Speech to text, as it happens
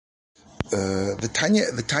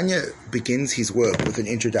the Tanya begins his work with an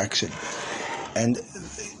introduction, and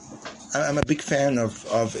I'm a big fan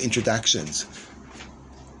of introductions,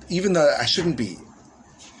 even though I shouldn't be.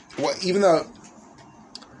 Well, even though,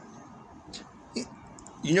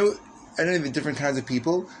 you know, I don't know the different kinds of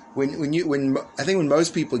people. When I think when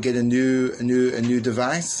most people get a new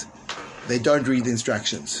device, they don't read the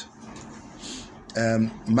instructions.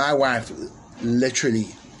 My wife literally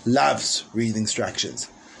loves reading instructions.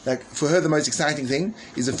 Like, for her, the most exciting thing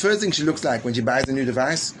is the first thing she looks like when she buys a new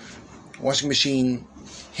device: washing machine,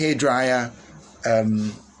 hair dryer,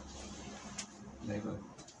 Lego.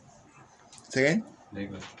 Say again?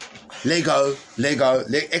 Lego. Lego,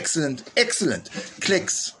 excellent,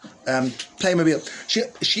 clicks, Playmobil.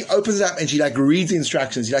 She opens it up and she like reads the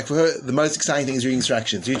instructions. Like, for her, the most exciting thing is reading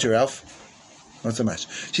instructions. You too, Ralph? Not so much.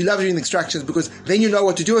 She loves reading the instructions because then you know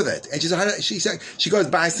what to do with it. And she goes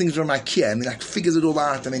buys things from IKEA and then like figures it all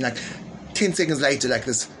out, and then like 10 seconds later, like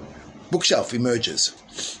this bookshelf emerges.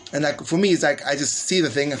 And like, for me, it's like I just see the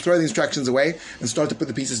thing, I throw the instructions away and start to put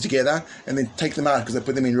the pieces together, and then take them out because I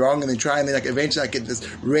put them in wrong, and then try, and then like eventually I get this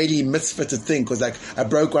really misfitted thing because like I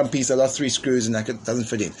broke one piece, I lost 3 screws, and like it doesn't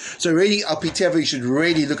fit in. So really, Al Piteva, you should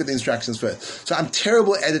really look at the instructions first. So I'm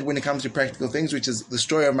terrible at it when it comes to practical things, which is the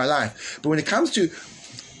story of my life. But when it comes to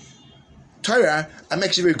Torah, I'm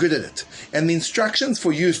actually very good at it. And the instructions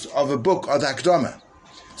for use of a book are the Akdama.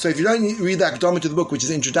 So if you don't read the Akdama to the book, which is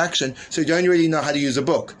the introduction, so you don't really know how to use a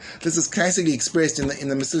book. This is classically expressed in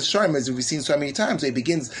the Mesilas Yesharim, as we've seen so many times. So it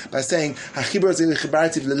begins by saying, "Hachibur zeh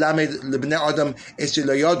lechibartiv lelamed lebnei adam es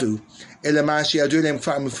shelo yadu, elama sheyadu lehem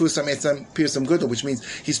kfar mefusam etzam pirsam gadol," which means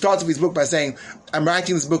he starts off his book by saying, "I'm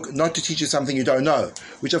writing this book not to teach you something you don't know,"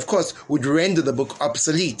 which of course would render the book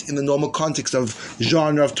obsolete in the normal context of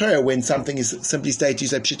genre of Torah, when something is simply stated, you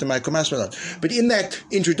say pshita ma'akom mashmalot. But in that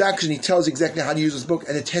introduction, he tells you exactly how to use this book,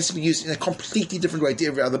 and it has to be used in a completely different way to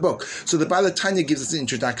every other book. So the Baal Tanya gives us an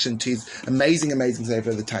introduction to his amazing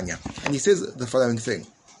Sefer, the Tanya. And he says the following thing.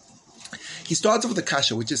 He starts off with a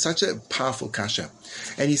kasha, which is such a powerful kasha.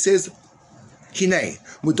 And he says, Hinei,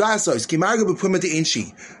 mudasos, kimarga b'puma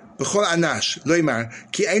de'enshi, b'chol anash, loimar,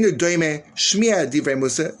 ki einu doime, shmiya divrei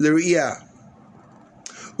musa, l'ru'iyah,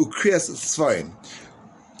 ukriyas tzvarim.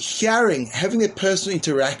 Having a personal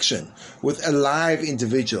interaction with a live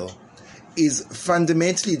individual is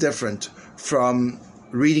fundamentally different from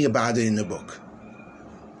reading about it in a book.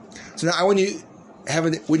 So now I want you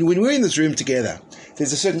when we're in this room together,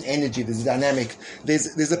 there's a certain energy, there's a dynamic,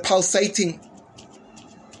 there's a pulsating,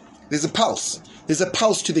 there's a pulse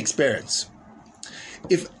to the experience.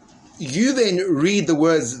 If you then read the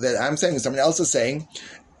words that I'm saying, or someone else is saying,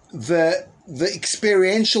 the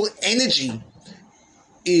experiential energy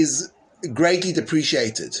is greatly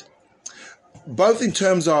depreciated, both in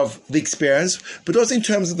terms of the experience, but also in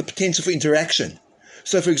terms of the potential for interaction.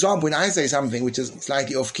 So, for example, when I say something which is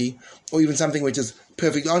slightly off-key, or even something which is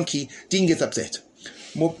perfect on-key, Dean gets upset.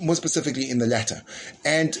 More specifically in the latter.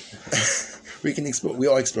 And we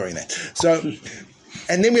are exploring that. So,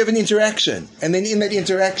 and then we have an interaction. And then in that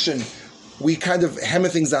interaction, we kind of hammer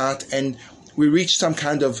things out, and we reach some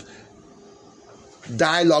kind of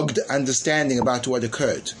dialogued understanding about what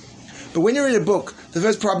occurred. But when you're in a book, the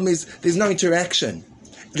first problem is there's no interaction.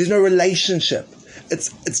 There's no relationship.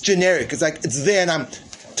 It's generic. It's like it's there and I'm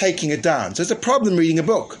taking it down. So it's a problem reading a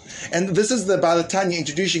book. And this is the Baal Tanya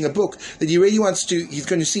introducing a book that he really wants to, he's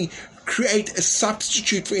going to see, create a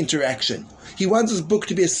substitute for interaction. He wants this book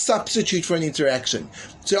to be a substitute for an interaction.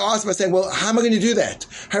 So I asked him, I said, well, how am I going to do that?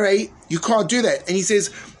 Hooray, you can't do that. And he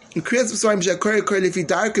says, when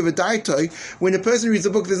a person reads a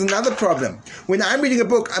book, there's another problem. When I'm reading a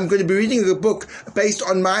book, I'm going to be reading a book based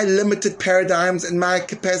on my limited paradigms and my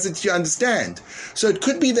capacity to understand. So it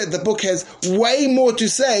could be that the book has way more to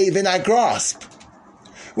say than I grasp.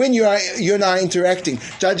 When you and I are interacting,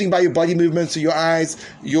 judging by your body movements, or your eyes,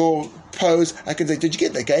 your pose, I can say, did you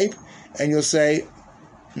get that, Gabe? And you'll say,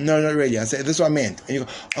 no, not really. I say, this is what I meant. And you go,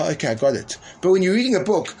 oh, okay, I got it. But when you're reading a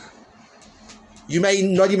book, you may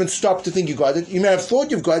not even stop to think you got it. You may have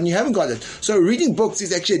thought you've got it and you haven't got it. So reading books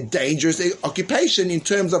is actually a dangerous occupation in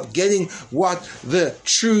terms of getting what the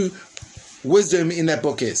true wisdom in that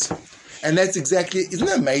book is. And that's exactly, isn't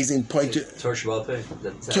that an amazing point? Torah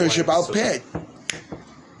Shabbal Peh.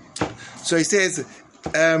 So he says,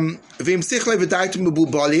 and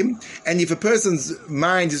if a person's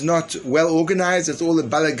mind is not well organized, it's all the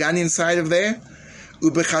balagan inside of there,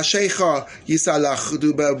 because and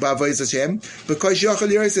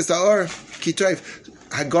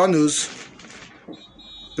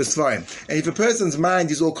if a person's mind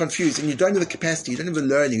is all confused and you don't have the capacity, you don't have the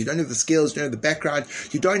learning, you don't have the skills, you don't have the background,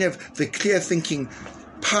 you don't have the clear thinking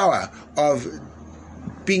power of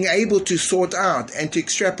being able to sort out and to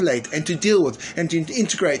extrapolate and to deal with and to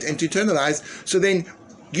integrate and to internalize, so then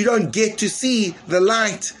you don't get to see the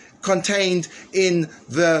light contained in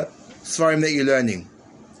the Svarim that you're learning.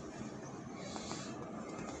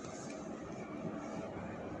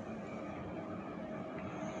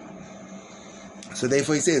 So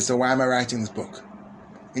therefore he says, so why am I writing this book?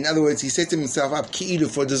 In other words, he sets himself up ki'ilu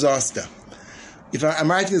for disaster. If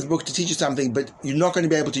I'm writing this book to teach you something, but you're not going to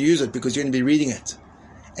be able to use it because you're going to be reading it.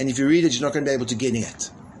 And if you read it, you're not going to be able to get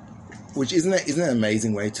it. Which isn't that an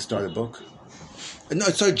amazing way to start a book? No,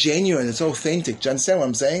 it's so genuine, it's so authentic. Do you understand what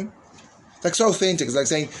I'm saying? It's like so authentic. It's like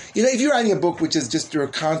saying, if you're writing a book which is just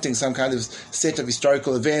recounting some kind of set of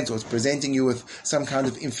historical events, or it's presenting you with some kind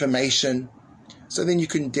of information, so then you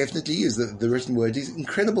can definitely use the written word. Is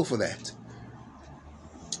incredible for that.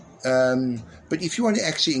 But if you want to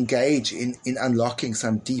actually engage in unlocking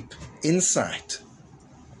some deep insight,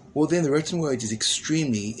 well, then the written word is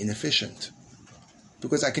extremely inefficient,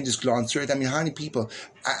 because I can just glance through it. I mean, how many people,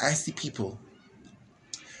 I see people,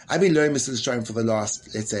 I've been learning Mesilas Yesharim for the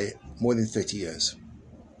last, let's say, more than 30 years.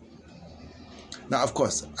 Now, of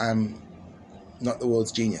course, I'm not the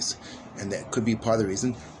world's genius, and that could be part of the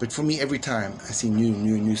reason, but for me, every time I see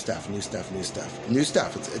new stuff. It's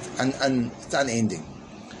unending.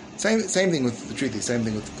 Same thing with the truth, same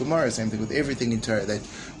thing with Gemara, same thing with everything in Torah, that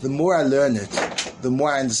the more I learn it, the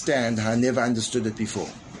more I understand how I never understood it before.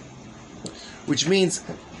 Which means,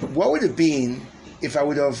 what would it have been if I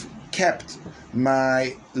would have kept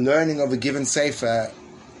my learning of a given sefer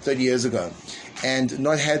 30 years ago and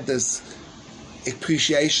not had this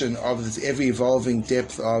appreciation of this ever-evolving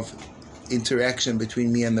depth of interaction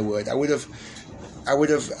between me and the word? I would have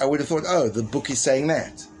thought, oh, the book is saying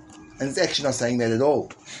that. And it's actually not saying that at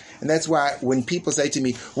all. And that's why when people say to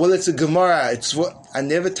me, well, it's a Gemara, I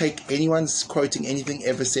never take anyone's quoting anything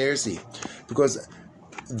ever seriously, because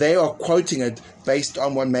they are quoting it based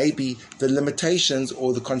on what may be the limitations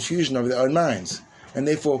or the confusion of their own minds. And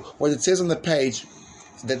therefore, what it says on the page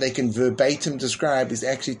that they can verbatim describe is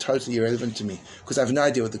actually totally irrelevant to me, because I have no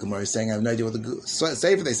idea what the Gemara is saying. I have no idea what the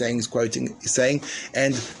Sefer they're saying is saying.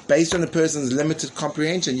 And based on a person's limited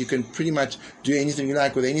comprehension, you can pretty much do anything you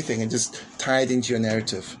like with anything and just tie it into your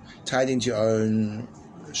narrative, tie it into your own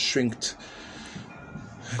shrinked,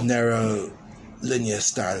 narrow, linear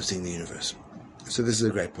style of seeing the universe. So this is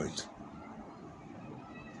a great point.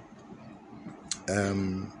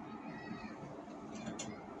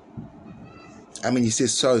 I mean, he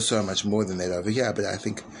says so much more than that over here, but I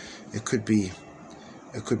think it could be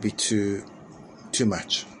too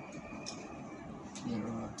much.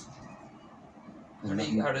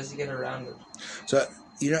 How does he get around it? So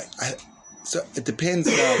so it depends.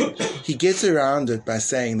 He gets around it by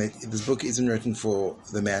saying that this book isn't written for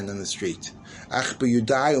the man on the street. I've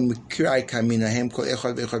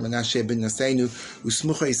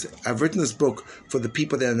written this book for the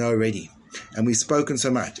people that I know already, and we've spoken so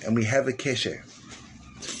much, and we have a kesher.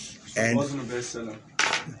 And it wasn't a bestseller.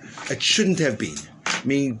 It shouldn't have been.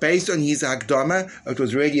 Meaning, based on his Hakdama, it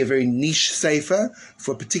was already a very niche sefer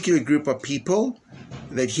for a particular group of people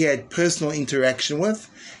that he had personal interaction with,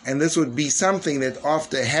 and this would be something that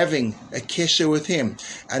after having a kesher with him,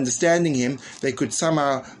 understanding him, they could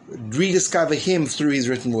somehow rediscover him through his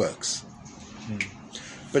written works.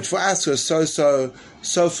 But for us who are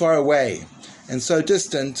so far away and so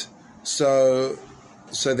distant, so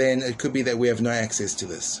then it could be that we have no access to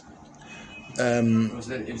this. Was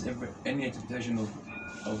that any interpretation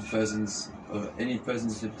of persons, or any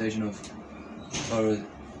person's interpretation of Torah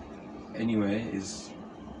anyway is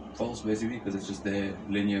false, basically, because it's just their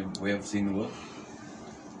linear way of seeing the world?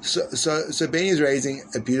 So Benny is raising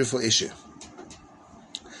a beautiful issue.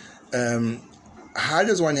 How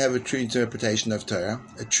does one have a true interpretation of Torah?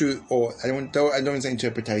 I don't want to say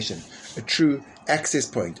interpretation. A true access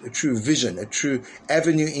point, a true vision, a true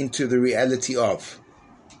avenue into the reality of.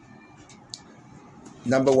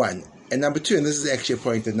 Number one. And number two, and this is actually a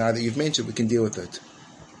point that now that you've mentioned, we can deal with it.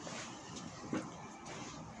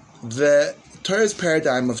 The Torah's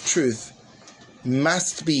paradigm of truth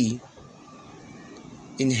must be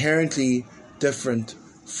inherently different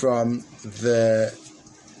from the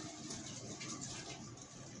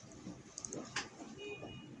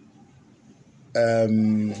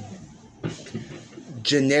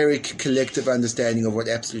generic collective understanding of what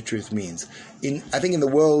absolute truth means. I think in the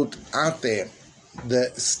world out there,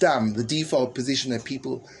 the default position that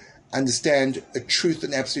people understand a truth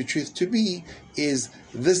and absolute truth to be is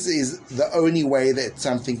this is the only way that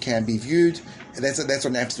something can be viewed. That's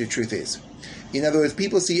what absolute truth is. In other words,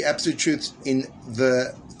 people see absolute truth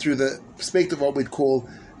through the perspective of what we'd call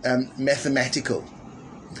mathematical.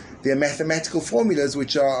 There are mathematical formulas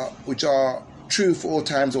which are true for all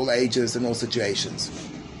times, all ages, and all situations.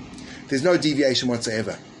 There's no deviation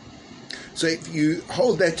whatsoever. So if you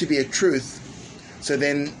hold that to be a truth, so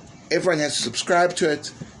then everyone has to subscribe to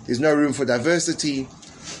it. There's no room for diversity,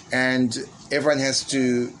 and everyone has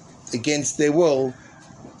to, against their will,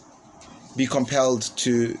 be compelled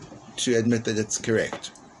to admit that it's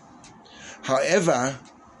correct. However,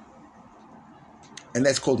 and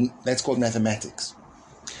that's called mathematics.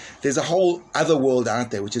 There's a whole other world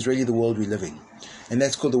out there, which is really the world we live in, and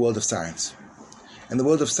that's called the world of science. And the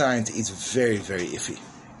world of science is very, very iffy.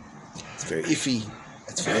 It's very iffy.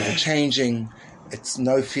 It's forever changing. It's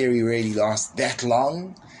no theory really lasts that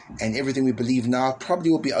long, and everything we believe now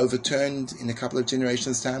probably will be overturned in a couple of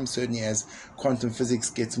generations' time. Certainly, as quantum physics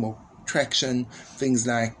gets more traction, things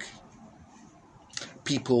like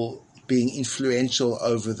people being influential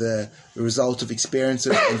over the result of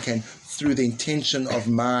experiences and can, through the intention of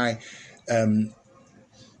my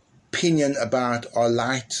opinion about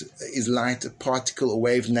is light a particle or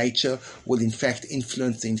wave nature, will in fact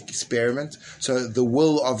influence the experiment. So the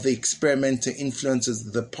will of the experimenter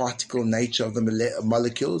influences the particle nature of the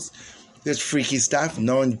molecules. There's freaky stuff.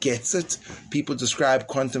 No one gets it. People describe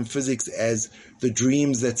quantum physics as the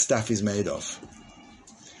dreams that stuff is made of.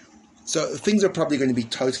 So things are probably going to be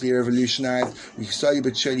totally revolutionized. We're slowly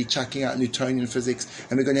but surely chucking out Newtonian physics,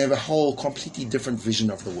 and we're going to have a whole completely different vision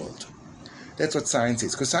of the world. That's what science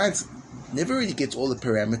is, because science never really gets all the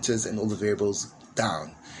parameters and all the variables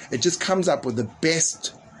down. It just comes up with the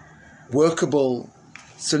best workable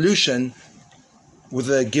solution with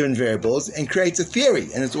the given variables and creates a theory,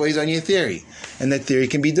 and it's always only a theory, and that theory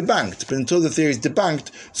can be debunked. But until the theory is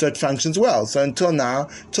debunked, so it functions well. So until now,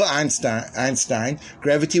 till Einstein,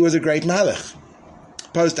 gravity was a great mahalach.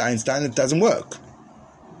 Post Einstein, it doesn't work.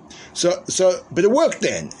 But it worked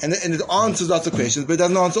then, and it answers lots of questions, but it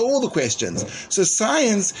doesn't answer all the questions. So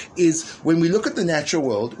science is, when we look at the natural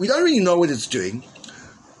world, we don't really know what it's doing.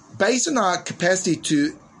 Based on our capacity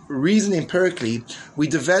to reason empirically, we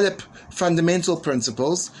develop fundamental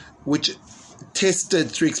principles which, tested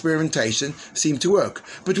through experimentation, seem to work.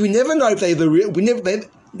 But we never know if they're the real. We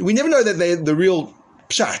never know that they're the real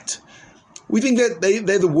pshat. We think that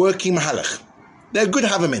they're the working mahalach. They're a good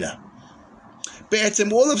havamina.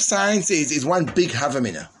 But all of science is one big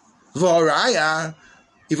havamina. V'oraya,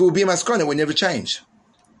 if it would be a maskana, it would never change.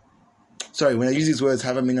 Sorry, when I use these words,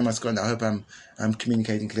 havamina, maskana, I hope I'm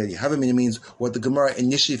communicating clearly. Havamina means what the Gemara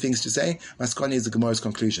initially thinks to say. Maskana is the Gemara's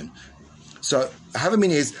conclusion. So havamina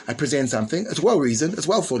is, I present something, it's well reasoned, it's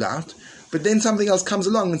well thought out, but then something else comes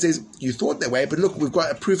along and says, you thought that way, but look, we've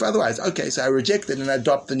got a proof otherwise. Okay, so I reject it and I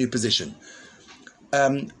adopt the new position.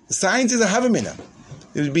 Science is a havamina.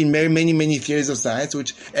 There have been many, many theories of science,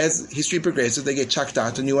 which, as history progresses, they get chucked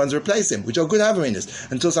out and new ones replace them, which are good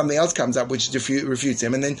havaminas, until something else comes up which refutes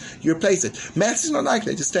them, and then you replace it. Maths is not like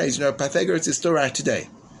that. It stays. Pythagoras is still right today.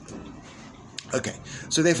 Okay,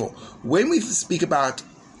 so therefore, when we speak about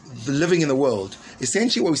the living in the world,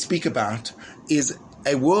 essentially what we speak about is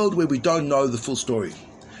a world where we don't know the full story.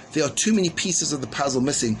 There are too many pieces of the puzzle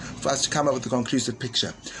missing for us to come up with a conclusive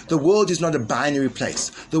picture. The world is not a binary place.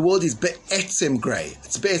 The world is be'etzem grey.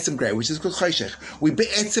 It's be'etzem grey, which is called choshech. We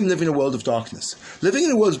be'etzem live in a world of darkness. Living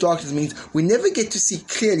in a world of darkness means we never get to see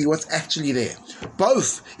clearly what's actually there.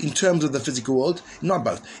 Both in terms of the physical world, not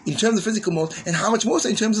both, in terms of the physical world, and how much more so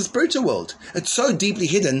in terms of the spiritual world. It's so deeply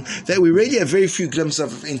hidden that we really have very few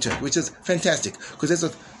glimpses into it, which is fantastic, because that's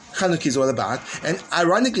what Chanukah is all about. And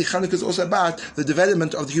ironically, Chanukah is also about the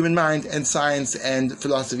development of the human mind and science and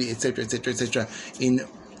philosophy, etc., etc., etc., in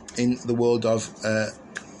the world of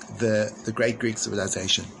the great Greek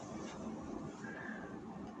civilization.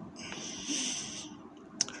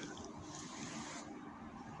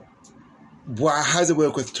 How does it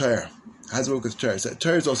work with Torah? How does it work with Torah? So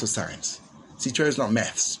Torah is also science. See, Torah is not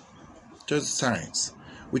maths. Torah is science,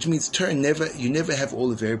 which means Torah you never have all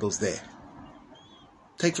the variables there.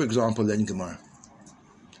 Take, for example, learning Gemara.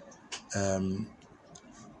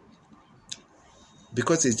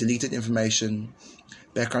 Because there's deleted information,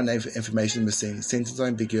 background information missing, sentences are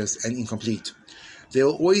ambiguous and incomplete, there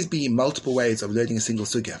will always be multiple ways of learning a single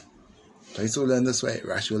sugya. Tosfos will learn this way,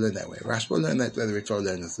 Rashi will learn that way. Rashi will learn that way, the Ritva will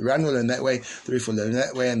learn this. The Ran will learn that way, the Rif will learn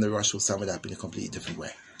that way, and the Rosh will sum it up in a completely different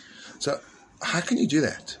way. So, how can you do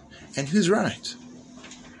that? And who's right?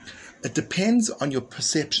 It depends on your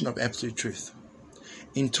perception of absolute truth.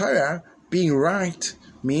 In Torah, being right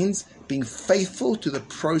means being faithful to the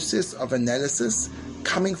process of analysis,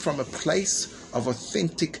 coming from a place of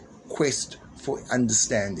authentic quest for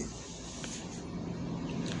understanding.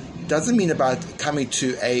 Doesn't mean about coming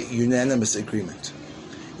to a unanimous agreement.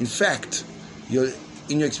 In fact,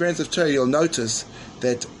 in your experience of Torah, you'll notice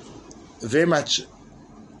that very much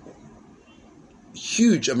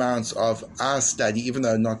huge amounts of our study, even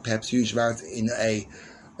though not perhaps huge amounts in a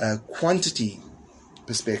quantity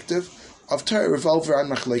perspective, of Torah revolve around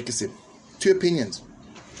Machlokes, two opinions.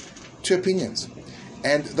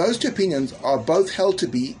 And those two opinions are both held to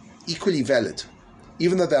be equally valid,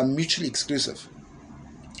 even though they are mutually exclusive.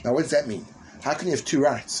 Now, what does that mean? How can you have two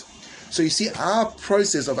rights? So you see, our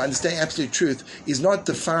process of understanding absolute truth is not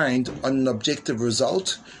defined on an objective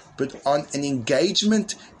result, but on an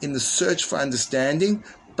engagement in the search for understanding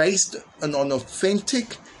based on an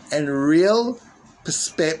authentic and real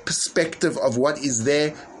perspective of what is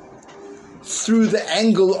there through the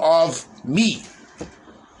angle of me.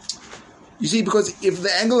 You see, because if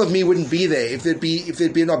the angle of me wouldn't be there, if there'd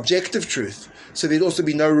be an objective truth, so there'd also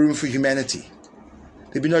be no room for humanity.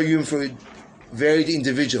 There'd be no room for varied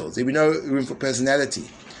individuals. There'd be no room for personality.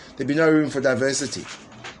 There'd be no room for diversity.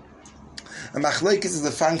 And Machlokes is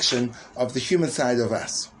a function of the human side of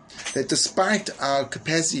us. That despite our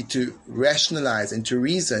capacity to rationalize and to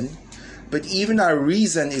reason, but even our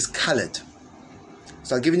reason is colored.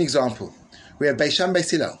 So I'll give you an example. We have Beis Shammai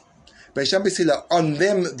Beis Hillel. Beis Shammai Beis Hillel, on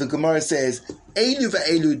them the Gemara says, Eilu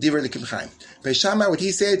va'eilu divrei Elokim Chaim. Beis Shammai, what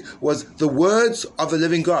he said was the words of the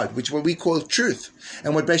living God, which what we call truth.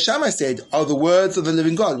 And what Beis Shammai said are the words of the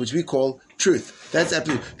living God, which we call truth. That's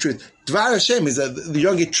absolute truth. Dvar Hashem is you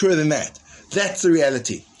don't get truer than that. That's the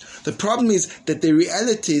reality. The problem is that the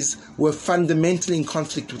realities were fundamentally in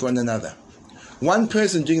conflict with one another. One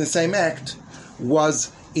person doing the same act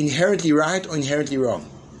was inherently right or inherently wrong.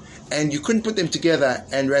 And you couldn't put them together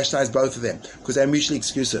and rationalize both of them because they're mutually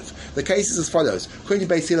exclusive. The case is as follows. According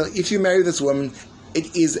to Beis Hillel, if you marry this woman,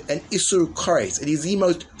 it is an Isur Kores. It is the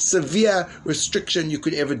most severe restriction you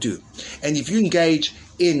could ever do. And if you engage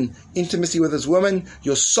in intimacy with this woman,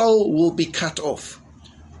 your soul will be cut off.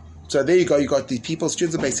 So there you go, you got the people,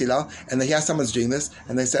 students of Beis Hillel, and they hear someone's doing this,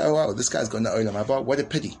 and they say, oh wow, this guy's gone to Olam Haba, what a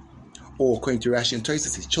pity. Or according to Rashi and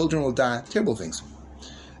Tosfos, his children will die, terrible things.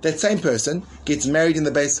 That same person gets married in the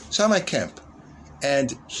Beis Shammai camp,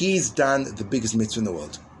 and he's done the biggest mitzvah in the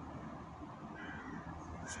world.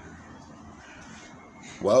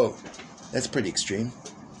 Whoa, that's pretty extreme.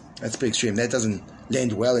 That doesn't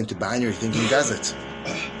lend well into binary thinking, does it?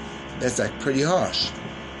 That's like pretty harsh.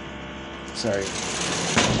 Sorry.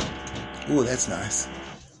 Ooh, that's nice.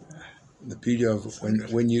 The beauty of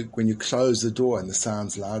when you close the door and the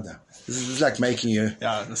sound's louder. This is like making you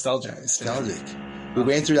nostalgic. We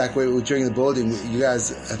went through during the building. You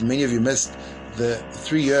guys, many of you missed the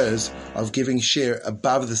 3 years of giving share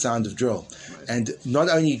above the sound of drill, and not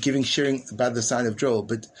only giving sharing above the sound of drill,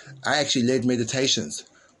 but I actually led meditations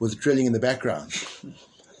with drilling in the background.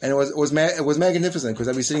 And it was magnificent because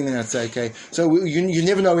I'd be sitting there and I'd say, okay, so you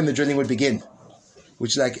never know when the drilling would begin,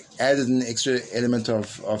 which like added an extra element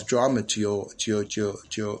of drama to your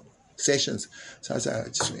sessions. So I was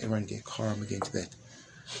just everyone get calm again to that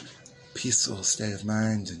peaceful state of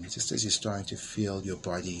mind, and just as you're starting to feel your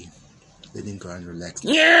body letting go and relax.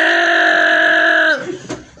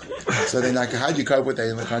 So then, like, how do you cope with that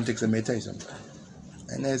in the context of meditation?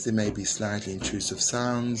 And as there may be slightly intrusive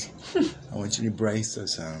sounds, I want you to embrace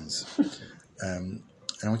those sounds. And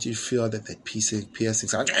I want you to feel that piercing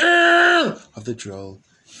sound of the drill.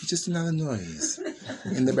 It's just another noise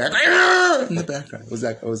in the background.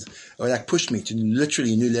 It was pushed me to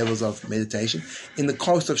literally new levels of meditation. In the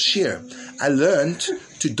course of Shir, I learned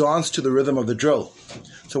to dance to the rhythm of the drill.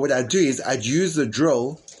 So what I'd do is I'd use the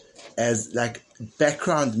drill as like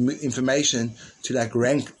background information to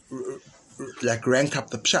rank up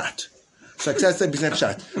the pshat. So I say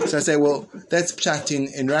pshat. So I say, well, that's pshat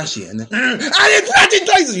in Rashi, and then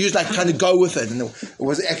you just kind of go with it, and it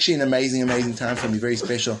was actually an amazing time for me, very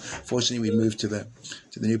special. Fortunately, we moved to the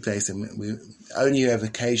new place, and we only have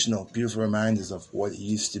occasional beautiful reminders of what it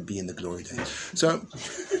used to be in the glory days. So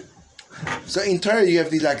in Torah, you have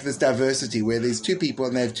this diversity where there's two people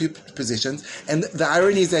and they have two positions, and the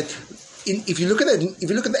irony is that if you look at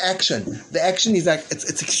the action is like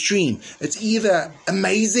it's extreme. It's either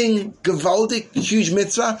amazing, gewaldic, huge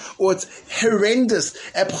mitzvah, or it's horrendous,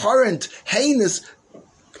 abhorrent, heinous,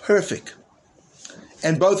 horrific.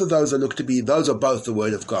 And both of those those are both the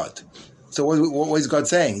word of God. So what is God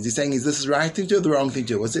saying? Is he saying, is this the right thing to do or the wrong thing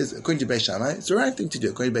to do? What says, according to Beis Shammai, it's the right thing to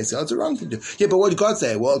do. According to Beis Hillel, it's the wrong thing to do. Yeah, but what did God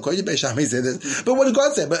say? Well, according to Beis Shammai, he said this. But what did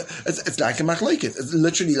God say? But it's like a machlokes. It's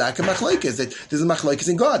literally like a machlokes. That there's a machlokes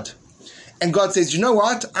in God. And God says, you know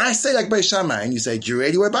what? I say like Beis Shammai. And you say, do you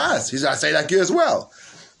really wear bas? He says, I say like you as well.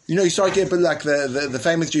 You start getting a bit like the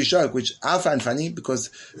famous Jewish joke, which I find funny because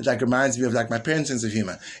it reminds me of my parents' sense of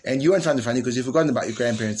humor. And you won't find it funny because you've forgotten about your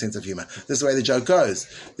grandparents' sense of humor. This is the way the joke goes.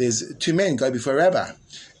 There's two men go before a rabbi.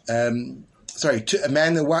 A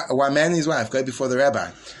man and his wife go before the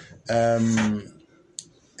rabbi.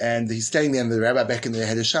 And he's staying there, and the rabbi back in there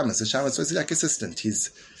had a shamus. The shamus was like assistant. He's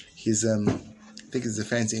I think it's a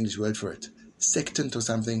fancy English word for it. Sectant or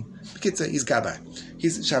something. He's gabbai.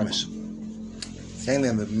 He's shamish. Staying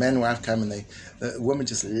there, and the man and wife come, and the woman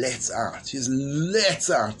just lets out. She just lets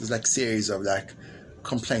out. There's a series of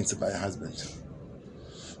complaints about her husband.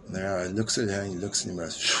 And the rabbi looks at her, and he looks at him and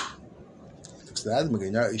goes, phew. Looks at the husband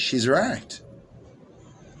and goes, no, she's right.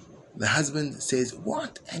 The husband says,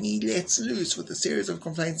 what? And he lets loose with a series of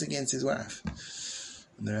complaints against his wife.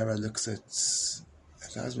 And the rabbi looks at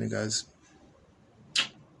the husband and goes,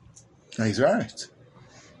 no, he's right.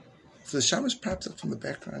 So the shamash pops up from the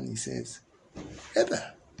background and he says,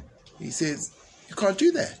 Heather, he says, you can't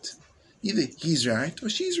do that. Either he's right or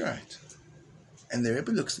she's right. And the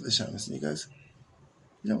rabbi looks at the shamash and he goes,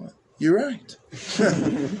 you know what? You're right.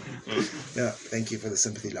 Yeah, thank you for the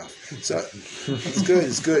sympathy laugh. So, it's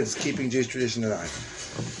good. It's keeping Jewish tradition alive.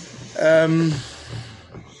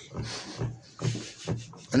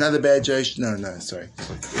 Another bad Jewish... No, sorry.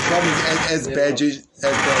 The problem is, as bad Jewish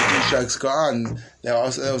jokes go on, they're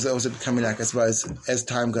also becoming I suppose, as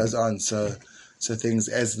time goes on, so things,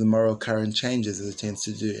 as the moral current changes, as it tends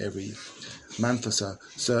to do every month or so.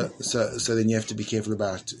 So then you have to be careful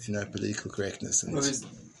about, political correctness. And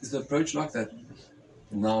is the approach like that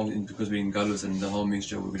now because we're in Galus and the whole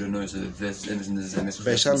mixture we don't know, so there's Emerson, there's MS.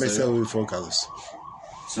 Beisham Beisel before Galus.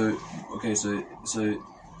 So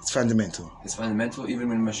it's fundamental. It's fundamental, even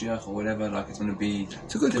when Mashiach or whatever, it's going to be.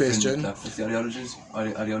 It's a good question. 50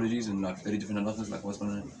 ideologies and 30 different halachas. What's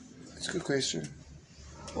going to? It's a good question.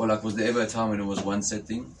 Or was there ever a time when it was one set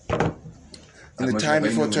thing? In the time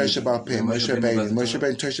before Tosha Baal Peh, Moshe Rabbeinu,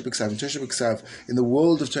 Tosha B'Ksav, in the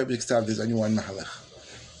world of Tosha B'Ksav, there's only one mahalach.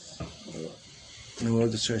 In the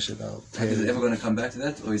world of Tosha Baal Peh. Is it ever going to come back to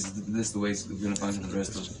that, or is this the way we're going to find it the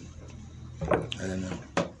rest of it? I don't know.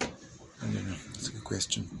 It's a good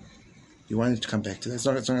question. You want it to come back to that? It's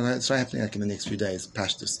not happening in the next few days,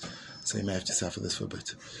 pashtus. So you may have to suffer this for a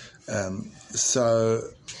bit.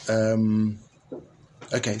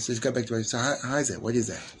 Okay, so let's go back to what. So how is that? What is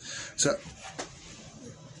that? So,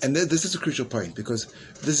 and this is a crucial point because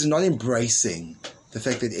this is not embracing the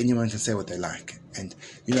fact that anyone can say what they like. And,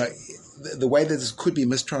 the way that this could be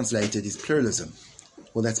mistranslated is pluralism.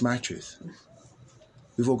 Well, that's my truth.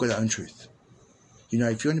 We've all got our own truth.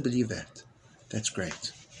 If you want to believe that, that's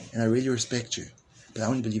great. And I really respect you. But I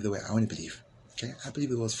want to believe the way I want to believe. Okay? I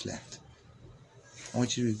believe the world's flat. I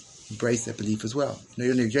want you to embrace that belief as well.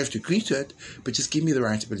 You don't have to agree to it, but just give me the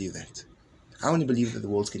right to believe that. I want to believe that the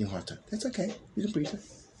world's getting hotter. That's okay. You can believe it.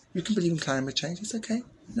 You can believe in climate change. It's okay.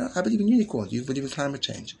 No, I believe in unicorns. You believe in climate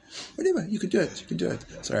change. Whatever. You can do it.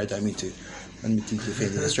 Sorry, I don't mean to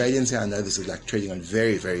offend the Australians here. I know this is treading on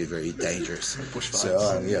very, very, very dangerous. So,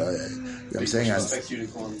 I'm saying I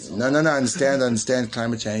understand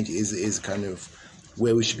climate change is kind of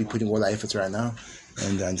where we should be putting all our efforts right now.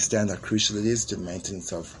 And I understand how crucial it is to the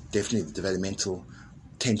maintenance of definitely the developmental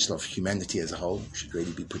potential of humanity as a whole. We should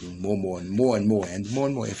really be putting more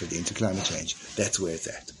effort into climate change. That's where it's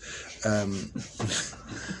at.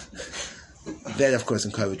 That, of course,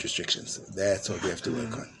 and COVID restrictions. That's what we have to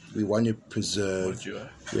work on. We want to preserve.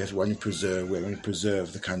 We want to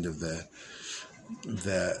preserve the kind of the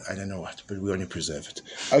I don't know what, but we want to preserve it.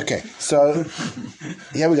 Okay, so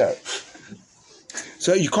here we go.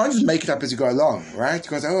 So you can't just make it up as you go along, right?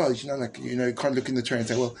 Because you can't look in the Torah and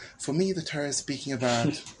say, well, for me the Torah is speaking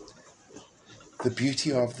about the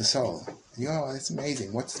beauty of the soul. And that's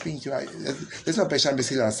amazing. What's speaking to you? That's not Beisham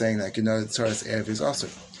Beisil saying the Torah's Erev is awesome.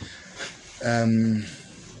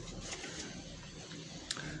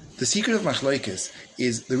 The secret of Machloikis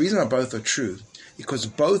is the reason why both are true, because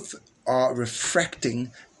both are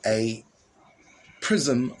refracting a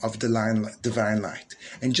prism of divine light.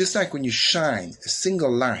 And just like when you shine a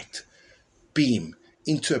single light beam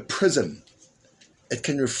into a prism, it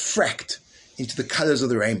can refract into the colors of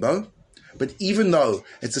the rainbow. But even though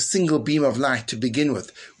it's a single beam of light to begin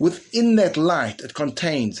with, within that light it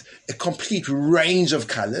contains a complete range of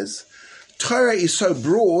colors. Torah is so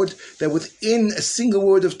broad that within a single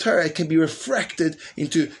word of Torah it can be refracted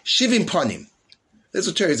into Shivim Panim. That's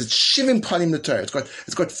what Torah is. It's Shivim Panim the Torah.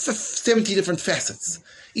 It's got 70 different facets.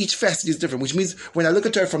 Each facet is different, which means when I look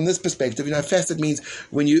at Torah from this perspective, facet means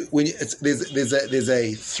there's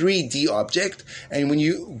a 3D object, and when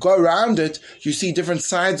you go around it, you see different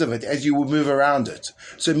sides of it as you will move around it.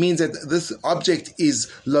 So it means that this object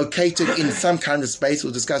is located in some kind of space.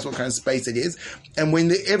 We'll discuss what kind of space it is. And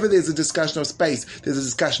whenever there's a discussion of space, there's a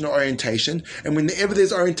discussion of orientation. And whenever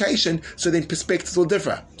there's orientation, so then perspectives will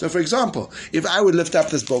differ. So for example, if I would lift up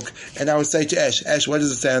this book and I would say to Ash, what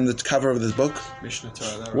does it say on the cover of this book? Mishnah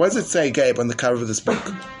Torah. What does it say, Gabe, on the cover of this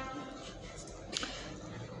book?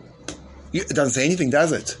 It doesn't say anything,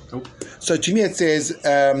 does it? Nope. So to me it says,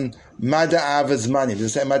 Mada Avaz Mani.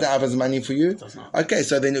 Does it say Mada Avaz Mani for you? It does not. Okay,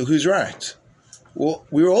 so then who's right? Well,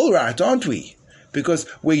 we're all right, aren't we? Because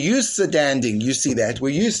where you're standing, you see that.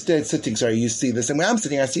 Where you're sitting, you see this. And where I'm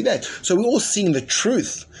sitting, I see that. So we're all seeing the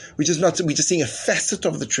truth. We're just seeing a facet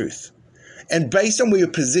of the truth. And based on where your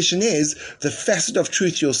position is, the facet of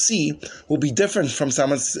truth you'll see will be different from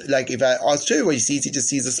someone's. Like if I ask Trevor what he sees, he just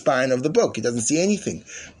sees the spine of the book. He doesn't see anything.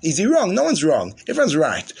 Is he wrong? No one's wrong. Everyone's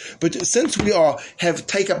right. But since we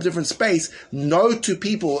take up different space, no two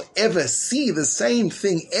people ever see the same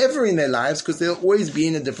thing ever in their lives because they'll always be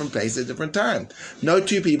in a different place at a different time. No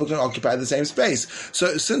two people can occupy the same space.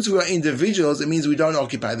 So since we are individuals, it means we don't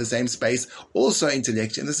occupy the same space. Also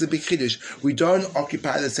intellectually, and this is a big chiddush, we don't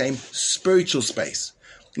occupy the same spiritual space.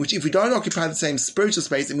 Which if we don't occupy the same spiritual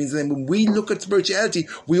space, it means then when we look at spirituality,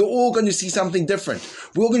 we're all going to see something different.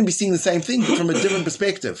 We're all going to be seeing the same thing, but from a different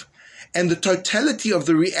perspective. And the totality of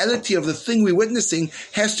the reality of the thing we're witnessing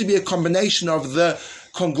has to be a combination of the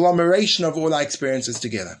conglomeration of all our experiences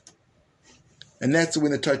together. And that's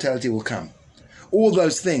when the totality will come. All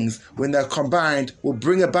those things, when they're combined, will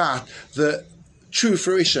bring about the true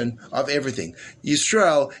fruition of everything.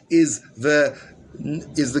 Yisrael is the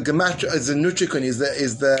gematria, is the nutricon, is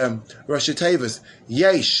the Rosh Tevos.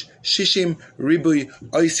 Yesh Shishim Ribui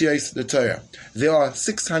Oisios the Torah. There are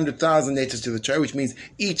 600,000 letters to the Torah, which means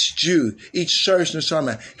each Jew, each Shorish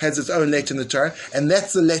Neshama has its own letter in the Torah, and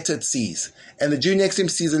that's the letter it sees. And the Jew next to him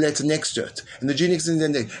sees a letter next to it, and the Jew next to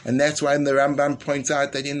him, and that's why the Rambam points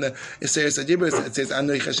out that in the Eseres Adibros it says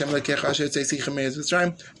Anoich Hashem Elokecha Asher Tzeitzichem Me'eretz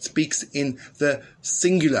Mitzrayim. It speaks in the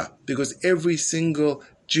singular because every single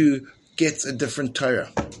Jew gets a different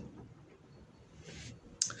Torah.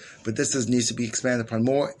 But this needs to be expanded upon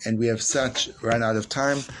more, and we have run out of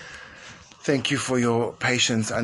time. Thank you for your patience.